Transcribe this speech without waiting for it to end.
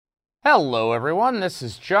Hello, everyone. This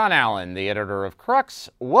is John Allen, the editor of Crux.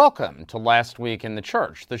 Welcome to Last Week in the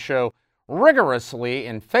Church, the show rigorously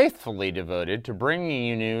and faithfully devoted to bringing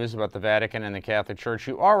you news about the Vatican and the Catholic Church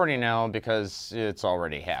you already know because it's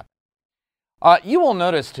already happened. You will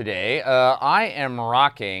notice today I am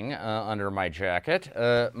rocking under my jacket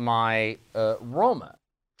my Roma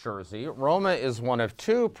jersey. Roma is one of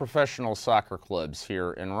two professional soccer clubs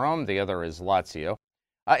here in Rome. The other is Lazio.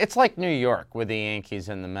 It's like New York with the Yankees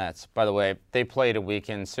and the Mets. By the way, they played a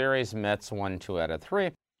weekend series. Mets won 2 out of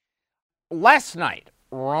 3. Last night,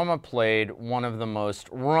 Roma played one of the most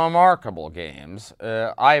remarkable games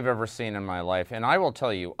I've ever seen in my life. And I will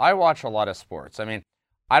tell you, I watch a lot of sports. I mean,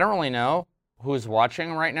 I don't really know who's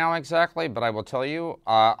watching right now exactly, but I will tell you,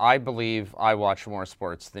 I believe I watch more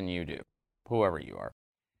sports than you do, whoever you are.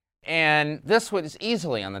 And this was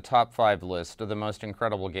easily on the top 5 list of the most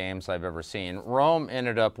incredible games I've ever seen. Rome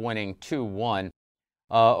ended up winning 2-1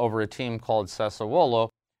 over a team called Sassuolo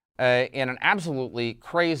in an absolutely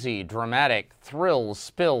crazy, dramatic, thrills,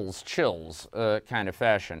 spills, chills kind of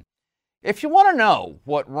fashion. If you want to know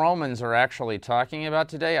what Romans are actually talking about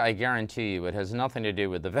today, I guarantee you it has nothing to do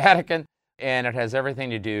with the Vatican, and it has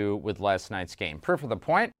everything to do with last night's game. Proof of the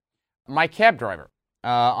point, my cab driver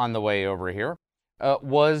on the way over here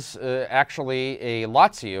was actually a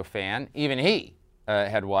Lazio fan. Even he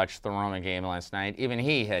had watched the Roma game last night. Even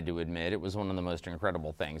he had to admit it was one of the most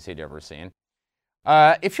incredible things he'd ever seen.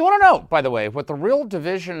 If you want to know, by the way, what the real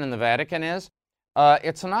division in the Vatican is,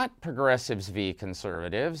 it's not progressives v.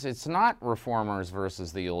 conservatives. It's not reformers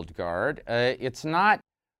versus the old guard. It's not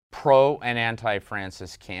pro and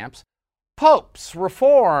anti-Francis camps. Popes,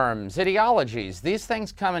 reforms, ideologies, these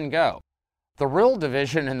things come and go. The real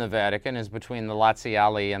division in the Vatican is between the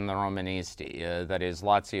Laziali and the Romanisti, that is,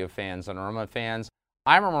 Lazio fans and Roma fans.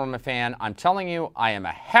 I'm a Roma fan. I'm telling you, I am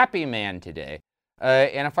a happy man today.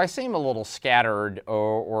 And if I seem a little scattered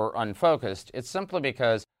or unfocused, it's simply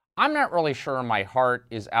because I'm not really sure my heart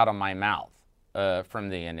is out of my mouth from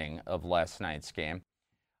the ending of last night's game.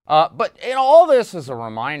 But all this is a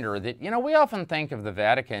reminder that, we often think of the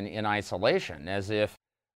Vatican in isolation, as if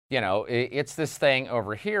it's this thing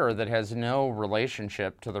over here that has no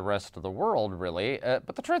relationship to the rest of the world, really.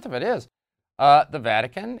 But the truth of it is, the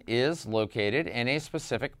Vatican is located in a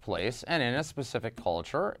specific place and in a specific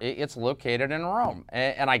culture. It's located in Rome.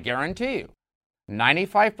 And I guarantee you,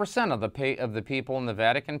 95% of the people in the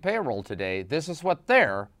Vatican payroll today, this is what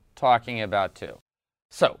they're talking about too.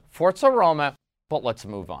 So, Forza Roma, but let's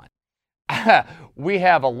move on. We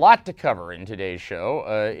have a lot to cover in today's show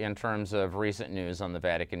in terms of recent news on the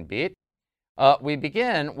Vatican beat. We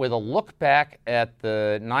begin with a look back at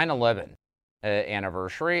the 9/11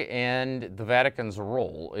 anniversary and the Vatican's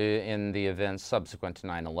role in the events subsequent to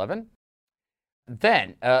 9/11.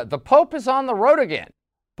 Then, the Pope is on the road again.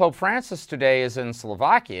 Pope Francis today is in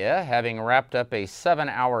Slovakia, having wrapped up a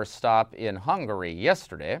 7-hour stop in Hungary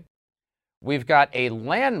yesterday. We've got a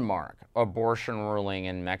landmark abortion ruling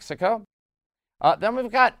in Mexico. Then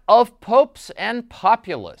we've got of popes and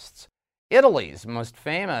populists. Italy's most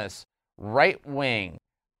famous right-wing,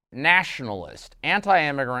 nationalist,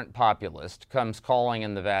 anti-immigrant populist comes calling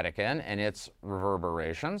in the Vatican and its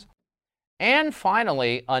reverberations. And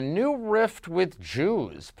finally, a new rift with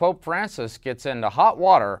Jews. Pope Francis gets into hot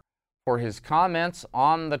water for his comments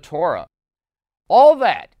on the Torah. All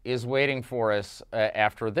that is waiting for us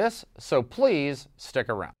after this, so please stick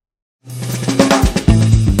around.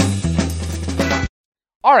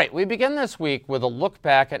 All right, we begin this week with a look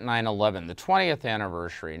back at 9/11, the 20th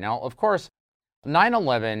anniversary. Now, of course,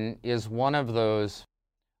 9/11 is one of those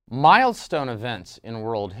milestone events in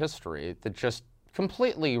world history that just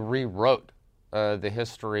completely rewrote the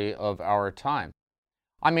history of our time.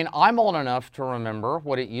 I mean, I'm old enough to remember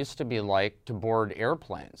what it used to be like to board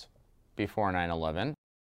airplanes before 9/11.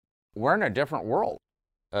 We're in a different world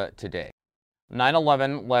today.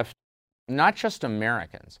 9/11 left not just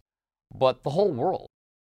Americans, but the whole world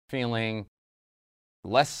feeling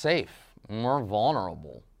less safe, more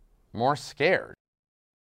vulnerable, more scared.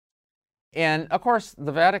 And, of course,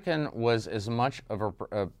 the Vatican was as much of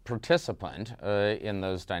a participant in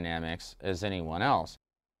those dynamics as anyone else.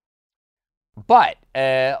 But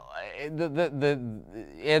the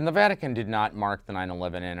Vatican did not mark the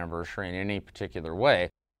 9/11 anniversary in any particular way.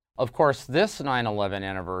 Of course, this 9/11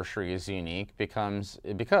 anniversary is unique because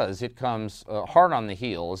it comes hard on the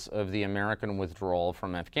heels of the American withdrawal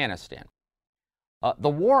from Afghanistan. The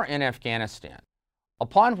war in Afghanistan,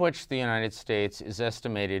 upon which the United States is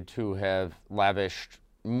estimated to have lavished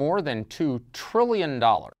more than $2 trillion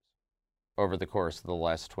over the course of the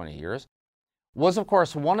last 20 years, was, of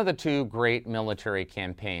course, one of the two great military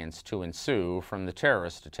campaigns to ensue from the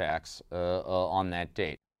terrorist attacks on that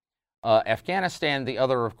date. Afghanistan, the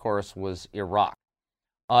other, of course, was Iraq.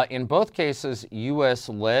 In both cases,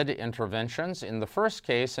 U.S.-led interventions. In the first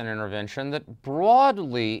case, an intervention that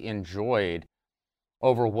broadly enjoyed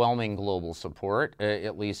overwhelming global support,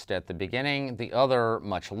 at least at the beginning. The other,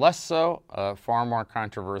 much less so, far more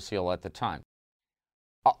controversial at the time.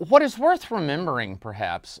 What is worth remembering,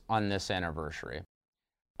 perhaps, on this anniversary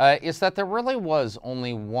is that there really was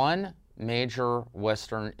only one major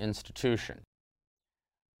Western institution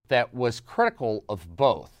that was critical of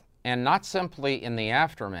both, and not simply in the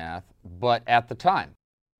aftermath, but at the time.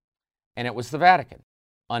 And it was the Vatican,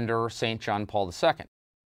 under St. John Paul II.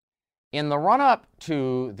 In the run-up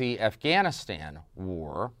to the Afghanistan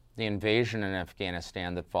war, the invasion in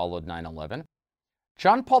Afghanistan that followed 9/11,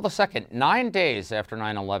 John Paul II, 9 days after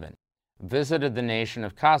 9/11, visited the nation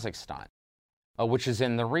of Kazakhstan, which is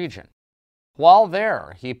in the region. While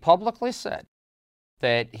there, he publicly said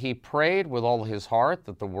that he prayed with all his heart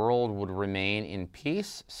that the world would remain in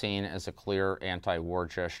peace, seen as a clear anti-war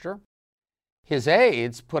gesture. His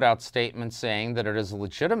aides put out statements saying that it is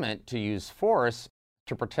legitimate to use force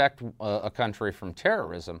to protect a country from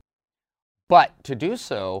terrorism, but to do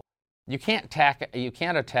so, you can't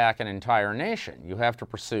attack an entire nation. You have to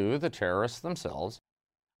pursue the terrorists themselves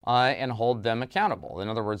and hold them accountable. In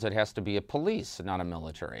other words, it has to be a police, not a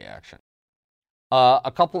military action.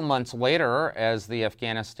 A couple months later, as the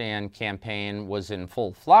Afghanistan campaign was in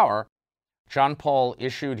full flower, John Paul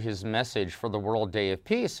issued his message for the World Day of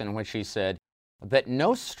Peace, in which he said that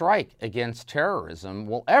no strike against terrorism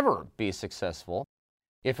will ever be successful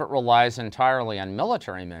if it relies entirely on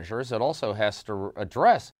military measures. It also has to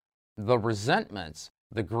address the resentments,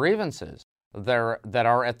 the grievances that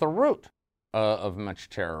are at the root of much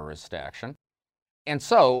terrorist action. And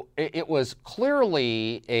so it was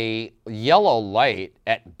clearly a yellow light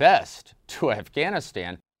at best to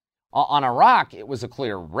Afghanistan. On Iraq, it was a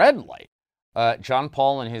clear red light. John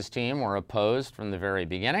Paul and his team were opposed from the very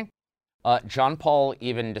beginning. John Paul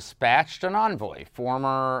even dispatched an envoy,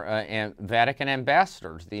 former Vatican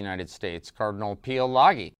ambassador to the United States, Cardinal Pio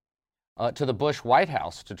Laghi, to the Bush White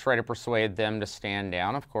House to try to persuade them to stand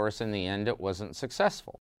down. Of course, in the end, it wasn't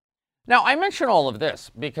successful. Now, I mention all of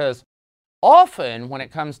this because often when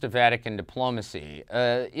it comes to Vatican diplomacy,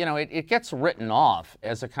 it gets written off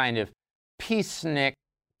as a kind of peacenik,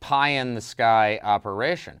 pie-in-the-sky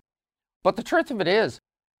operation. But the truth of it is,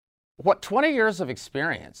 what 20 years of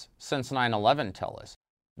experience since 9/11 tell us,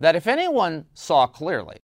 that if anyone saw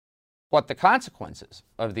clearly what the consequences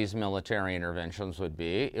of these military interventions would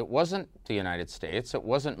be, it wasn't the United States, it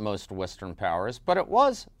wasn't most Western powers, but it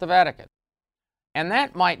was the Vatican. And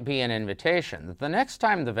that might be an invitation that the next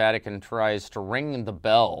time the Vatican tries to ring the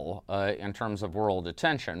bell in terms of world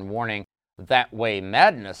attention, warning that way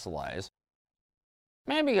madness lies,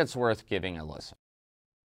 maybe it's worth giving a listen.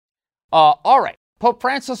 All right, Pope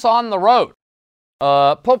Francis on the road.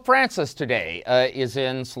 Pope Francis today is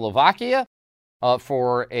in Slovakia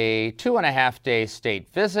for a 2.5-day state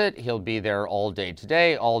visit. He'll be there all day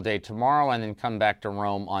today, all day tomorrow, and then come back to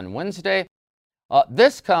Rome on Wednesday.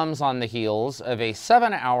 This comes on the heels of a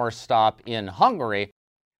 7-hour stop in Hungary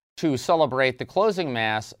to celebrate the closing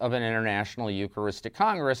Mass of an International Eucharistic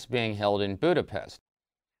Congress being held in Budapest.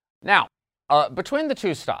 Now, between the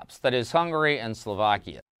two stops, that is Hungary and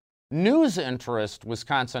Slovakia, news interest was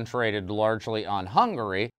concentrated largely on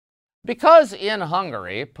Hungary because in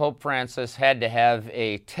Hungary, Pope Francis had to have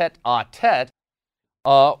a tete-a-tete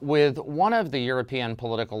with one of the European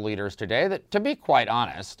political leaders today that, to be quite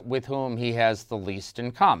honest, with whom he has the least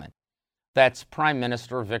in common. That's Prime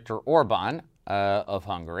Minister Viktor Orban of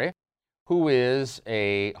Hungary, who is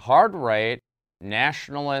a hard-right,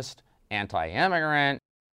 nationalist, anti-immigrant,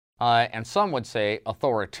 and some would say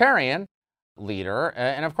authoritarian leader.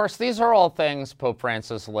 And of course, these are all things Pope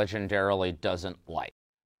Francis legendarily doesn't like.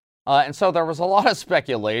 And so there was a lot of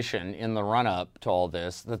speculation in the run-up to all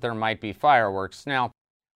this that there might be fireworks. Now,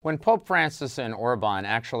 when Pope Francis and Orban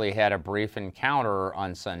actually had a brief encounter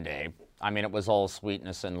on Sunday, I mean, it was all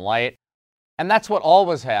sweetness and light. And that's what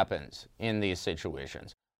always happens in these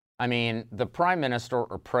situations. I mean, the prime minister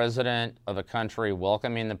or president of a country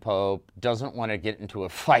welcoming the Pope doesn't want to get into a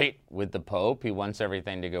fight with the Pope. He wants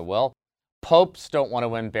everything to go well. Popes don't want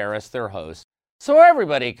to embarrass their host. So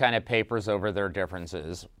everybody kind of papers over their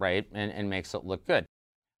differences, right, and makes it look good.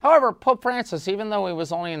 However, Pope Francis, even though he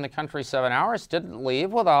was only in the country 7 hours, didn't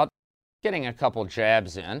leave without getting a couple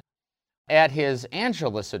jabs in. At his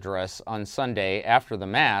Angelus address on Sunday after the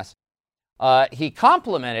Mass, He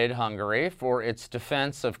complimented Hungary for its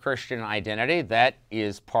defense of Christian identity. That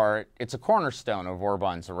is it's a cornerstone of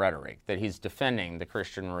Orban's rhetoric, that he's defending the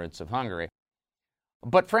Christian roots of Hungary.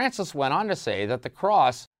 But Francis went on to say that the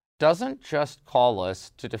cross doesn't just call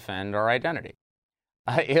us to defend our identity.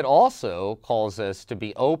 It also calls us to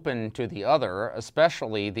be open to the other,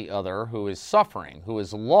 especially the other who is suffering, who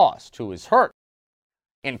is lost, who is hurt.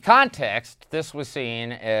 In context, this was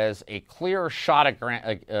seen as a clear shot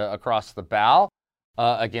across the bow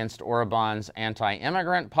against Orban's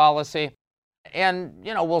anti-immigrant policy. And,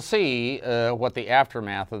 we'll see what the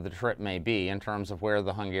aftermath of the trip may be in terms of where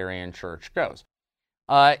the Hungarian church goes.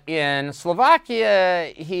 In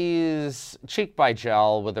Slovakia, he's cheek by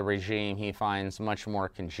jowl with a regime he finds much more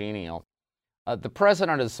congenial. The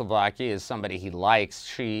president of Slovakia is somebody he likes.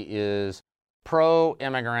 She is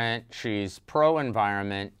pro-immigrant, she's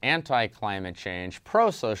pro-environment, anti-climate change,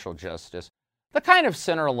 pro-social justice, the kind of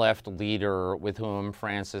center-left leader with whom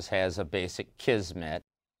Francis has a basic kismet.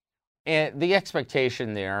 And the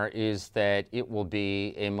expectation there is that it will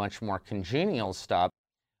be a much more congenial stop.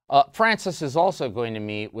 Francis is also going to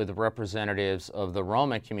meet with representatives of the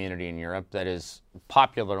Roma community in Europe, that is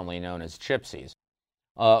popularly known as Gypsies,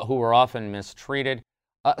 who are often mistreated.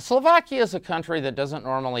 Slovakia is a country that doesn't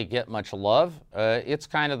normally get much love. It's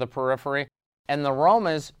kind of the periphery. And the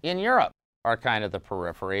Romas in Europe are kind of the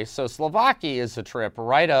periphery. So Slovakia is a trip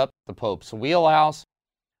right up the Pope's wheelhouse.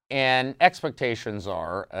 And expectations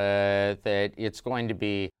are that it's going to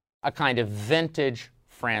be a kind of vintage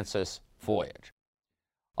Francis voyage.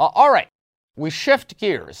 All right, we shift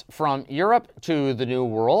gears from Europe to the New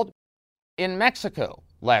World. In Mexico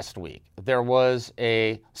last week, there was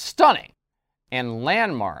a stunning and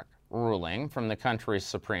landmark ruling from the country's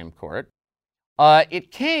Supreme Court.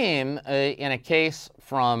 It came in a case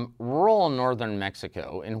from rural northern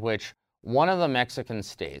Mexico in which one of the Mexican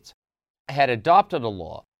states had adopted a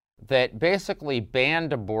law that basically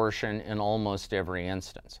banned abortion in almost every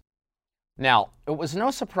instance. Now, it was no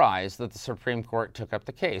surprise that the Supreme Court took up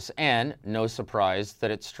the case, and no surprise that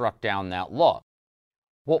it struck down that law.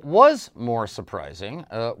 What was more surprising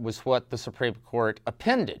was what the Supreme Court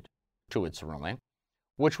appended to its ruling,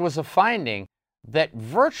 which was a finding that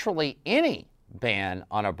virtually any ban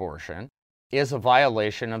on abortion is a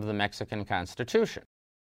violation of the Mexican Constitution.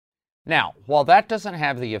 Now, while that doesn't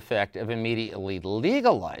have the effect of immediately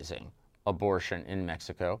legalizing abortion in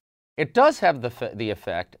Mexico, it does have the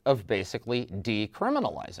effect of basically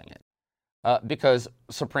decriminalizing it. Because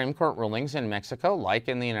Supreme Court rulings in Mexico, like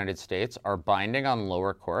in the United States, are binding on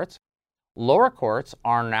lower courts. Lower courts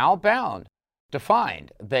are now bound to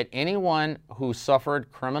find that anyone who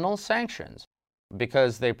suffered criminal sanctions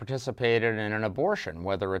because they participated in an abortion,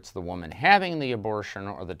 whether it's the woman having the abortion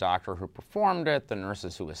or the doctor who performed it, the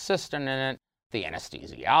nurses who assisted in it, the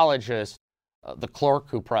anesthesiologist, the clerk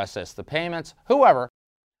who processed the payments, whoever,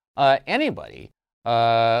 anybody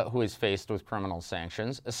who is faced with criminal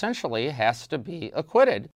sanctions essentially has to be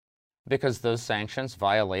acquitted because those sanctions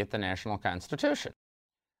violate the national constitution.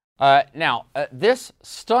 Now, this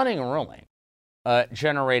stunning ruling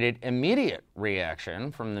generated immediate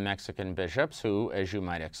reaction from the Mexican bishops who, as you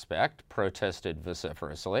might expect, protested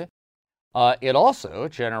vociferously. It also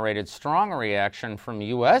generated strong reaction from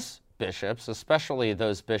U.S. bishops, especially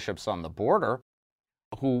those bishops on the border,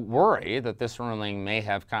 who worry that this ruling may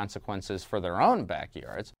have consequences for their own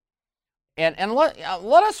backyards. And let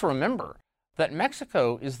us remember that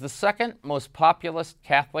Mexico is the second most populous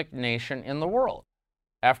Catholic nation in the world,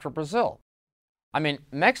 after Brazil. I mean,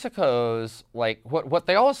 Mexico's, like, what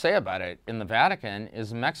they always say about it in the Vatican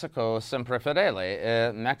is Mexico sempre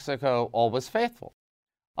fidele, Mexico always faithful.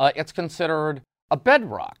 It's considered a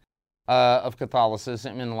bedrock of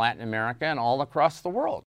Catholicism in Latin America and all across the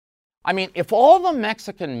world. I mean, if all the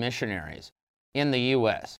Mexican missionaries in the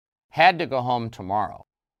U.S. had to go home tomorrow,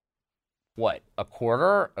 what, a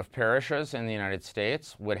quarter of parishes in the United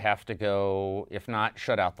States would have to go, if not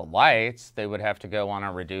shut out the lights, they would have to go on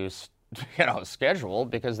a reduced schedule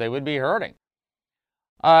because they would be hurting.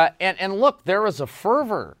 And look, there is a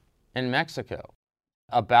fervor in Mexico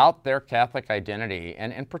about their Catholic identity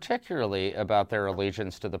and particularly about their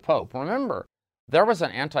allegiance to the Pope. Remember, there was an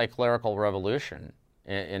anti-clerical revolution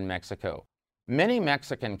in Mexico. Many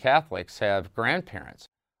Mexican Catholics have grandparents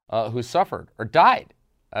who suffered or died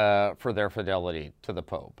for their fidelity to the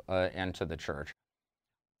Pope and to the Church.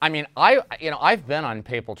 I mean, I've been on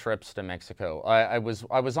papal trips to Mexico. I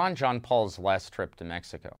was on John Paul's last trip to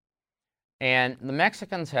Mexico, and the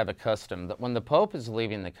Mexicans have a custom that when the Pope is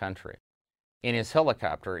leaving the country, in his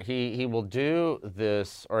helicopter, he will do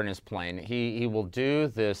this, or in his plane, he will do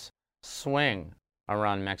this swing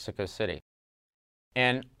around Mexico City.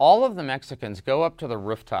 And all of the Mexicans go up to the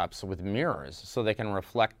rooftops with mirrors so they can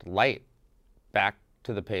reflect light back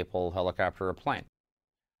to the papal helicopter or plane.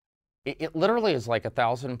 It literally is like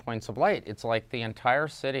 1,000 points of light. It's like the entire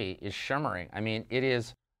city is shimmering. I mean, it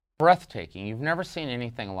is breathtaking. You've never seen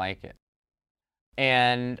anything like it.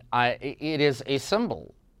 And it is a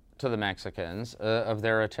symbol to the Mexicans of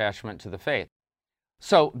their attachment to the faith.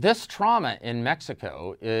 So this trauma in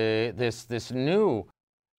Mexico, this new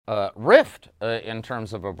rift in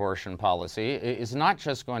terms of abortion policy is not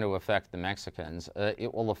just going to affect the Mexicans,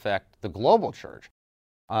 it will affect the global church.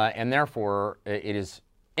 And therefore, it is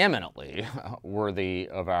eminently worthy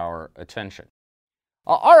of our attention.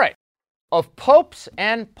 All right, of popes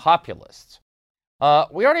and populists.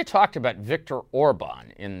 We already talked about Viktor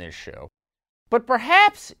Orban in this show, but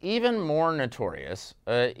perhaps even more notorious,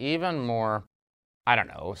 even more,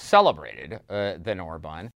 celebrated than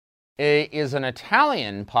Orban, is an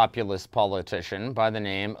Italian populist politician by the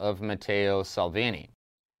name of Matteo Salvini.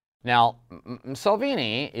 Now,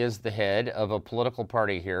 Salvini is the head of a political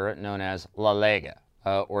party here known as La Lega,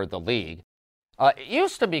 or the League. It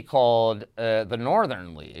used to be called the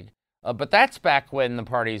Northern League, but that's back when the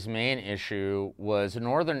party's main issue was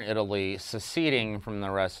northern Italy seceding from the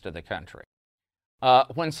rest of the country.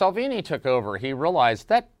 When Salvini took over, he realized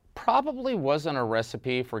that probably wasn't a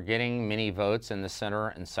recipe for getting many votes in the center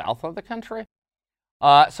and south of the country.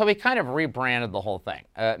 So he kind of rebranded the whole thing,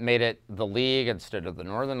 made it the League instead of the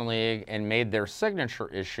Northern League, and made their signature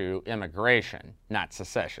issue immigration, not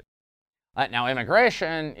secession. Now,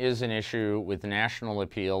 immigration is an issue with national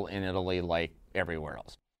appeal in Italy like everywhere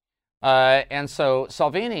else. And so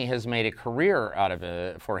Salvini has made a career out of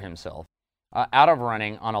it for himself, out of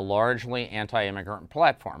running on a largely anti-immigrant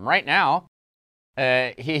platform. Right now,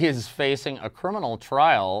 he is facing a criminal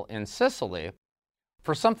trial in Sicily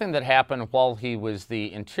for something that happened while he was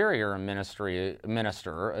the Interior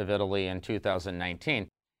Minister of Italy in 2019.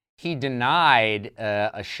 He denied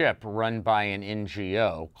a ship run by an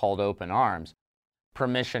NGO called Open Arms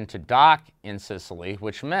permission to dock in Sicily,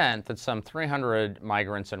 which meant that some 300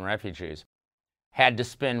 migrants and refugees had to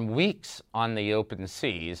spend weeks on the open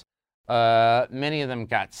seas. Many of them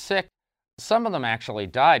got sick. Some of them actually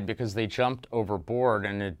died because they jumped overboard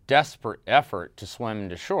in a desperate effort to swim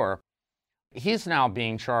to shore. He's now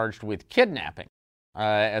being charged with kidnapping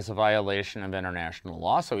as a violation of international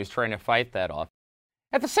law, so he's trying to fight that off.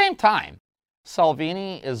 At the same time,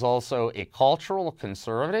 Salvini is also a cultural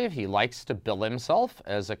conservative. He likes to bill himself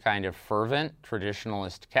as a kind of fervent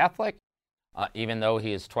traditionalist Catholic, even though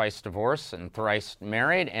he is twice divorced and thrice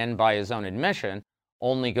married, and by his own admission,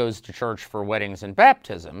 only goes to church for weddings and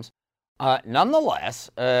baptisms.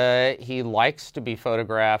 Nonetheless, he likes to be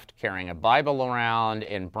photographed carrying a Bible around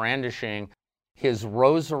and brandishing his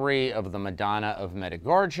rosary of the Madonna of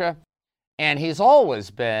Medjugorje. And he's always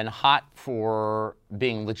been hot for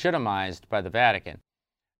being legitimized by the Vatican.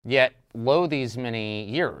 Yet, lo these many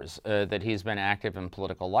years that he's been active in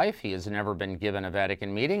political life, he has never been given a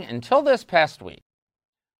Vatican meeting until this past week,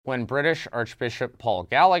 when British Archbishop Paul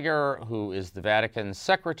Gallagher, who is the Vatican's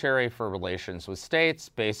Secretary for Relations with States,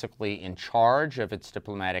 basically in charge of its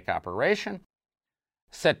diplomatic operation,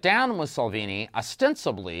 sat down with Salvini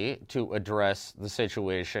ostensibly to address the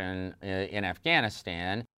situation in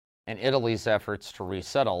Afghanistan and Italy's efforts to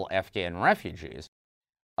resettle Afghan refugees,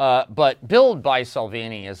 but billed by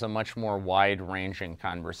Salvini as a much more wide-ranging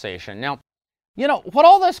conversation. Now, what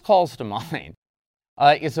all this calls to mind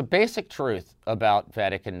is a basic truth about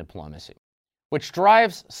Vatican diplomacy, which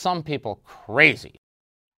drives some people crazy.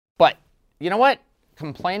 But you know what?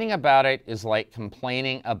 Complaining about it is like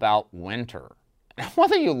complaining about winter.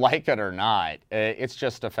 Whether you like it or not, it's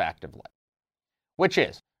just a fact of life, which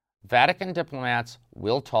is Vatican diplomats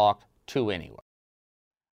will talk to anyone.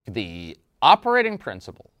 The operating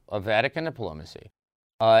principle of Vatican diplomacy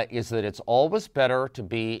is that it's always better to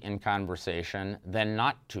be in conversation than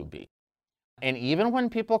not to be. And even when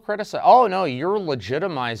people criticize, oh no, you're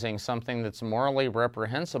legitimizing something that's morally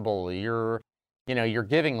reprehensible. You're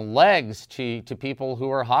giving legs to people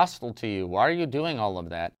who are hostile to you. Why are you doing all of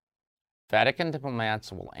that? Vatican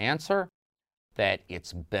diplomats will answer that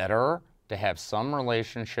it's better to have some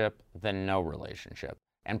relationship than no relationship,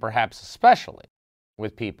 and perhaps especially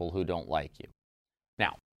with people who don't like you.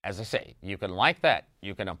 Now, as I say, you can like that,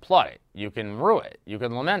 you can applaud it, you can rue it, you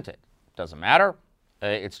can lament it. Doesn't matter.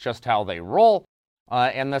 It's just how they roll,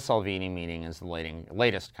 and the Salvini meeting is the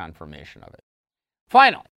latest confirmation of it.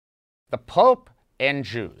 Finally, the Pope and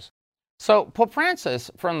Jews. So Pope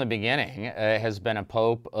Francis, from the beginning, has been a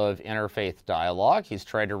pope of interfaith dialogue. He's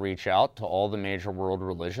tried to reach out to all the major world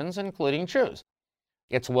religions, including Jews.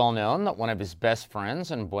 It's well known that one of his best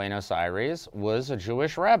friends in Buenos Aires was a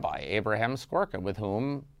Jewish rabbi, Abraham Skorka, with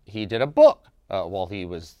whom he did a book while he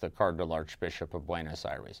was the Cardinal Archbishop of Buenos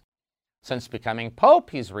Aires. Since becoming Pope,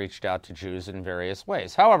 he's reached out to Jews in various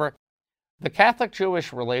ways. However, the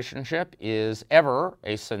Catholic-Jewish relationship is ever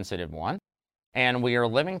a sensitive one, and we are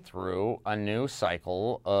living through a new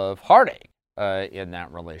cycle of heartache in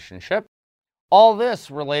that relationship. All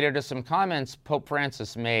this related to some comments Pope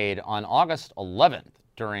Francis made on August 11th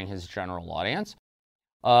during his general audience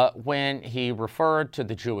when he referred to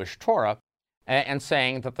the Jewish Torah and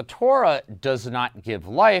saying that the Torah does not give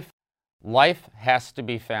life. Life has to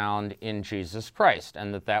be found in Jesus Christ,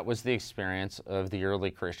 and that was the experience of the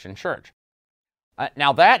early Christian church.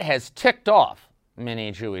 Now, that has ticked off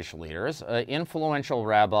many Jewish leaders, influential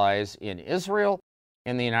rabbis in Israel,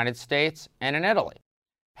 in the United States, and in Italy,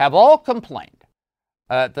 have all complained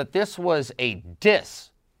that this was a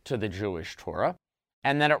diss to the Jewish Torah,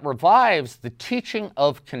 and that it revives the teaching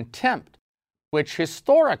of contempt, which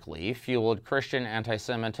historically fueled Christian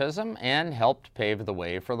anti-Semitism and helped pave the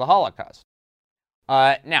way for the Holocaust.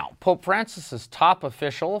 Now, Pope Francis's top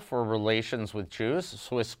official for relations with Jews,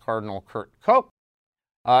 Swiss Cardinal Kurt Koch,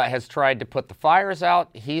 has tried to put the fires out.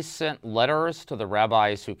 He sent letters to the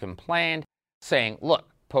rabbis who complained, saying, look,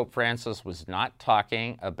 Pope Francis was not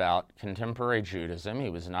talking about contemporary Judaism. He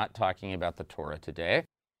was not talking about the Torah today.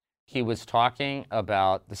 He was talking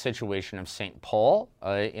about the situation of St. Paul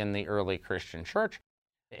in the early Christian church,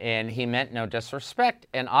 and he meant no disrespect,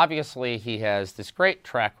 and obviously he has this great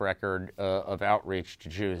track record of outreach to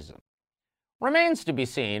Judaism. Remains to be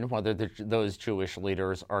seen whether those Jewish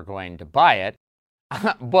leaders are going to buy it,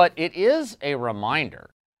 but it is a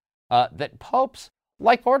reminder that popes,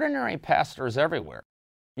 like ordinary pastors everywhere,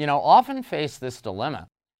 often face this dilemma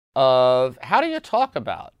of how do you talk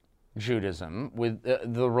about Judaism, with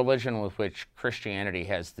the religion with which Christianity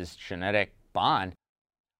has this genetic bond.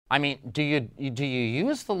 I mean, do you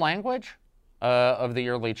use the language of the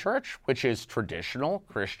early church, which is traditional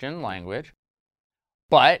Christian language,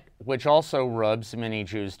 but which also rubs many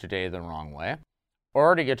Jews today the wrong way?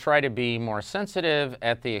 Or do you try to be more sensitive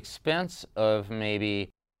at the expense of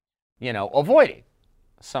maybe, avoiding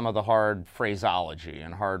some of the hard phraseology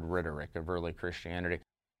and hard rhetoric of early Christianity?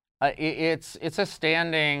 It's a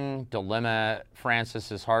standing dilemma.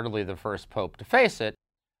 Francis is hardly the first pope to face it,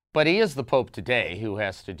 but he is the pope today who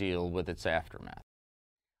has to deal with its aftermath.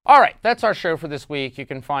 All right, that's our show for this week. You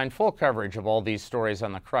can find full coverage of all these stories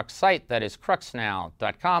on the Crux site. That is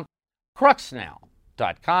cruxnow.com,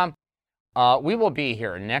 cruxnow.com. We will be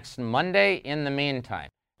here next Monday. In the meantime,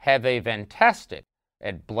 have a fantastic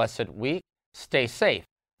and blessed week. Stay safe,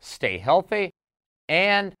 stay healthy,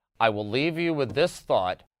 and I will leave you with this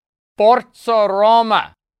thought. Forza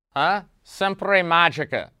Roma, Sempre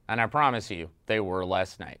Magica. And I promise you, they were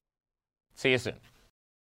last night. See you soon.